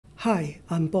Hi,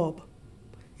 I'm Bob.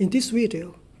 In this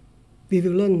video, we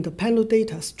will learn the panel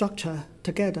data structure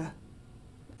together.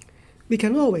 We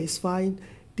can always find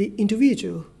the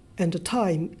individual and the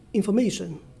time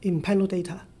information in panel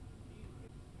data.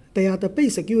 They are the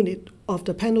basic unit of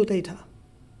the panel data.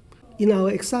 In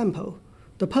our example,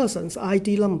 the person's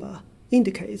ID number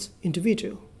indicates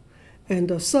individual, and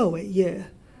the survey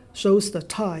year shows the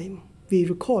time we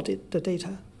recorded the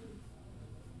data.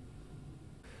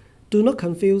 Do not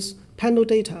confuse panel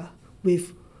data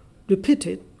with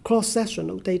repeated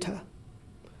cross-sectional data.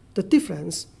 The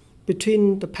difference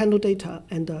between the panel data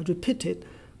and the repeated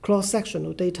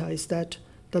cross-sectional data is that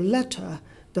the latter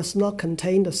does not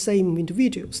contain the same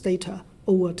individual's data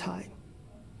over time.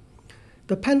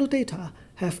 The panel data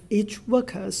have each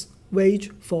worker's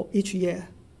wage for each year.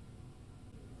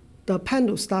 The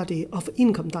panel study of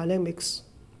income dynamics,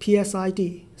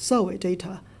 PSID, survey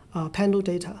data are panel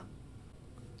data.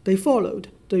 They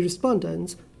followed the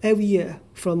respondents every year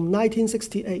from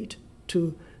 1968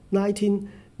 to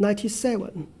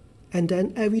 1997, and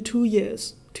then every 2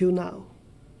 years till now.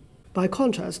 By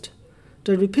contrast,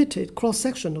 the repeated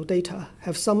cross-sectional data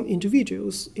have some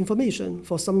individuals' information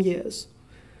for some years.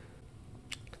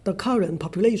 The current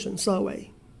population survey,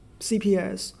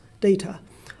 CPS, data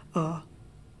are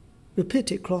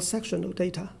repeated cross-sectional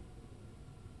data.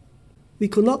 We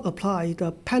could not apply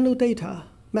the panel data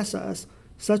methods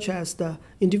such as the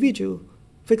individual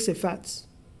fixed effects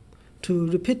to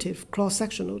repeated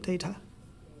cross-sectional data.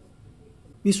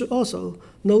 We should also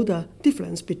know the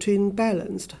difference between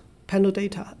balanced panel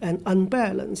data and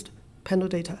unbalanced panel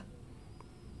data.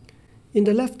 In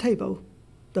the left table,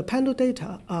 the panel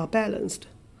data are balanced.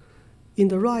 In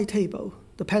the right table,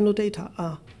 the panel data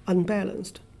are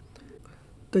unbalanced.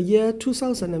 The year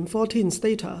 2014's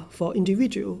data for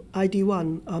individual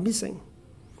ID1 are missing.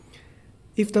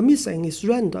 If the missing is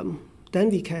random, then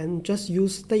we can just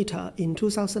use data in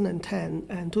 2010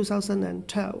 and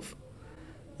 2012.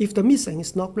 If the missing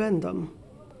is not random,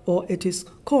 or it is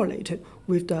correlated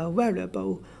with the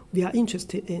variable we are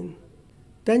interested in,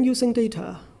 then using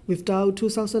data without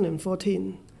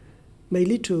 2014 may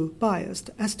lead to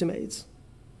biased estimates.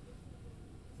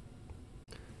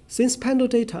 Since panel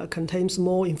data contains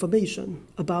more information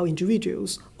about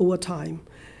individuals over time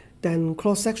than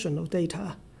cross-sectional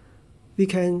data, we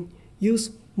can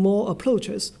use more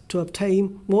approaches to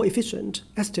obtain more efficient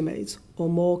estimates or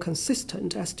more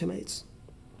consistent estimates.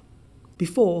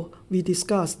 Before we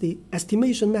discuss the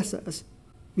estimation methods,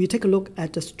 we take a look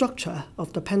at the structure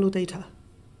of the panel data.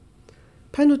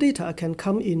 Panel data can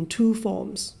come in two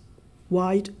forms,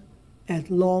 wide and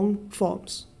long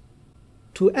forms.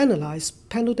 To analyze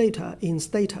panel data in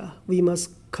Stata, we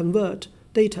must convert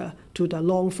data to the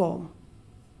long form.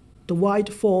 The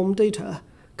wide form data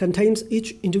contains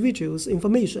each individual's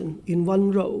information in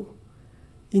one row.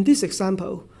 In this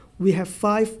example, we have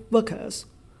 5 workers.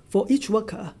 For each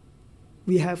worker,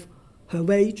 we have her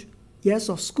wage, years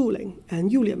of schooling,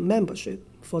 and union membership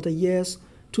for the years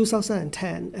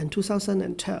 2010 and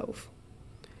 2012.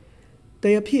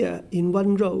 They appear in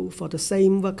one row for the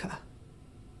same worker.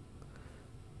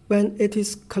 When it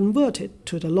is converted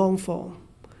to the long form,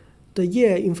 the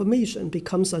year information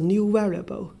becomes a new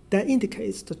variable that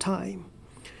indicates the time.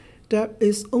 There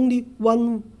is only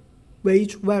one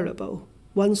wage variable,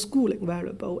 one schooling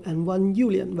variable, and one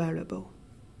union variable.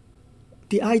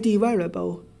 The ID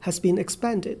variable has been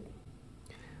expanded.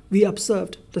 We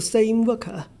observed the same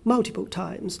worker multiple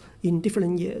times in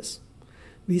different years.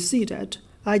 We see that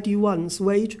ID1's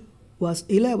wage was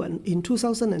 11 in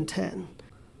 2010.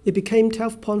 It became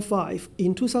 12.5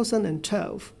 in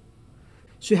 2012.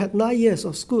 She had 9 years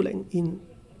of schooling in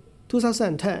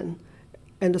 2010,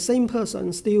 and the same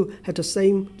person still had the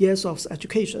same years of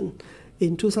education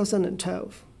in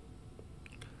 2012.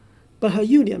 But her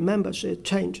union membership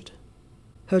changed.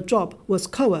 Her job was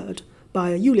covered by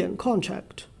a union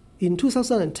contract in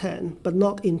 2010, but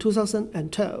not in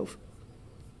 2012.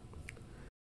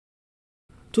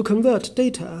 To convert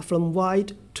data from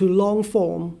wide to long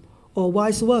form, or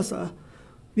vice versa,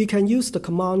 we can use the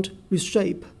command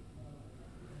Reshape.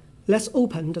 Let's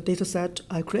open the dataset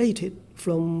I created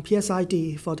from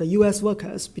PSID for the US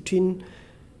workers between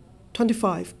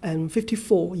 25 and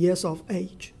 54 years of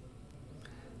age.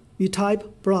 We type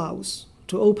Browse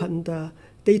to open the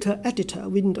data editor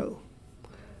window.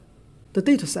 The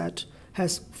dataset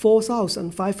has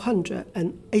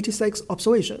 4,586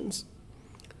 observations.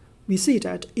 We see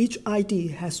that each ID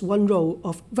has one row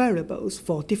of variables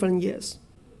for different years.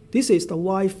 This is the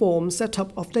wide form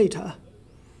setup of data.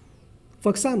 For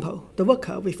example, the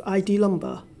worker with ID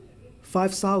number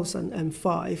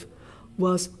 5005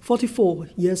 was 44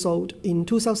 years old in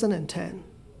 2010.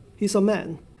 He's a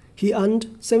man. He earned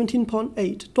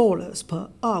 $17.8 per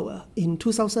hour in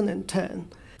 2010.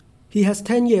 He has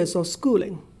 10 years of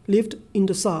schooling, lived in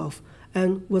the South,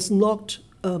 and was not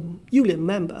a union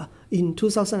member in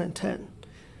 2010.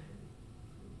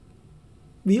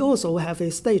 We also have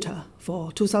his data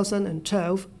for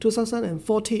 2012,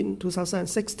 2014,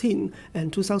 2016,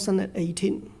 and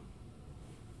 2018.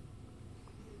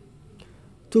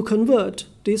 To convert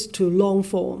this to long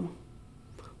form,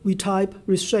 we type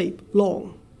reshape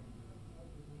long,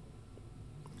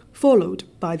 followed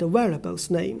by the variable's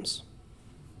names.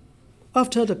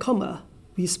 After the comma,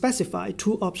 we specify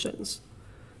two options.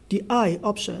 The I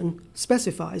option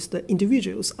specifies the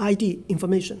individual's ID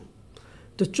information.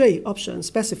 The J option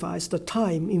specifies the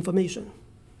time information.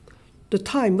 The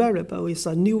time variable is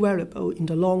a new variable in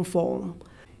the long form.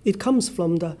 It comes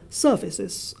from the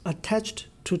services attached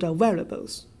to the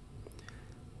variables.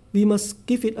 We must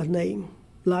give it a name,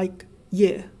 like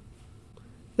year.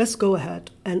 Let's go ahead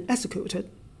and execute it.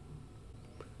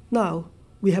 Now,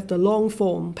 we have the long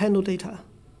form panel data.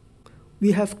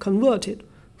 We have converted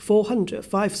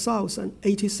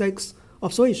 405,086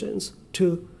 observations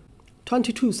to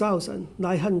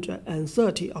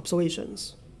 22,930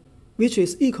 observations, which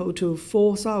is equal to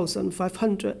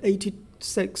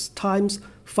 4,586 times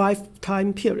 5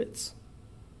 time periods.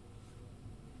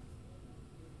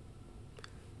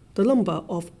 The number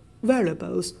of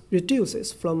variables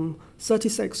reduces from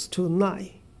 36 to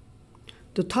 9.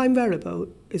 The time variable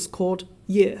is called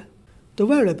year. The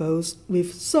variables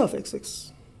with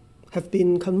suffixes have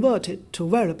been converted to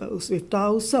variables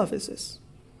without suffixes.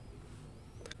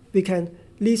 We can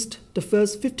list the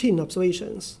first 15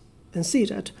 observations and see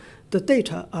that the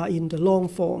data are in the long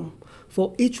form.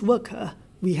 For each worker,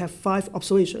 we have 5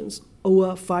 observations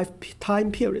over 5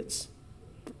 time periods.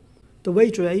 The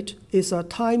wage rate is a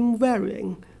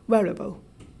time-varying variable.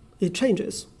 It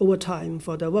changes over time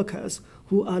for the workers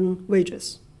who earn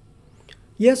wages.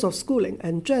 Years of schooling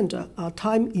and gender are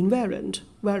time-invariant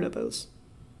variables,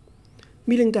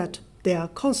 meaning that they are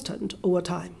constant over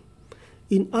time.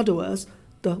 In other words,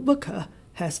 the worker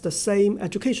has the same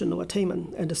educational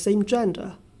attainment and the same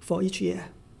gender for each year.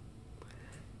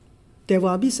 There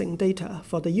are missing data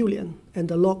for the union and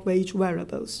the log wage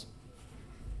variables.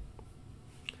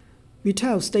 We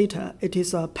tell Stata it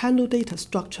is a panel data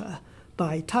structure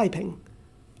by typing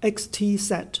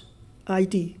xtset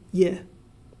ID year.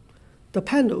 The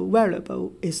panel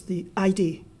variable is the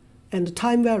ID, and the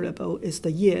time variable is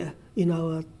the year in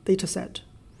our dataset.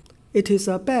 It is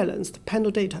a balanced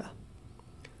panel data.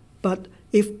 But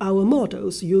if our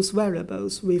models use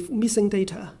variables with missing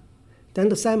data, then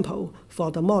the sample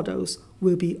for the models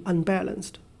will be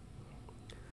unbalanced.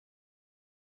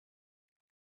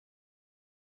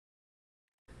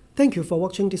 Thank you for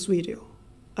watching this video.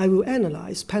 I will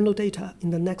analyze panel data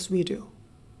in the next video.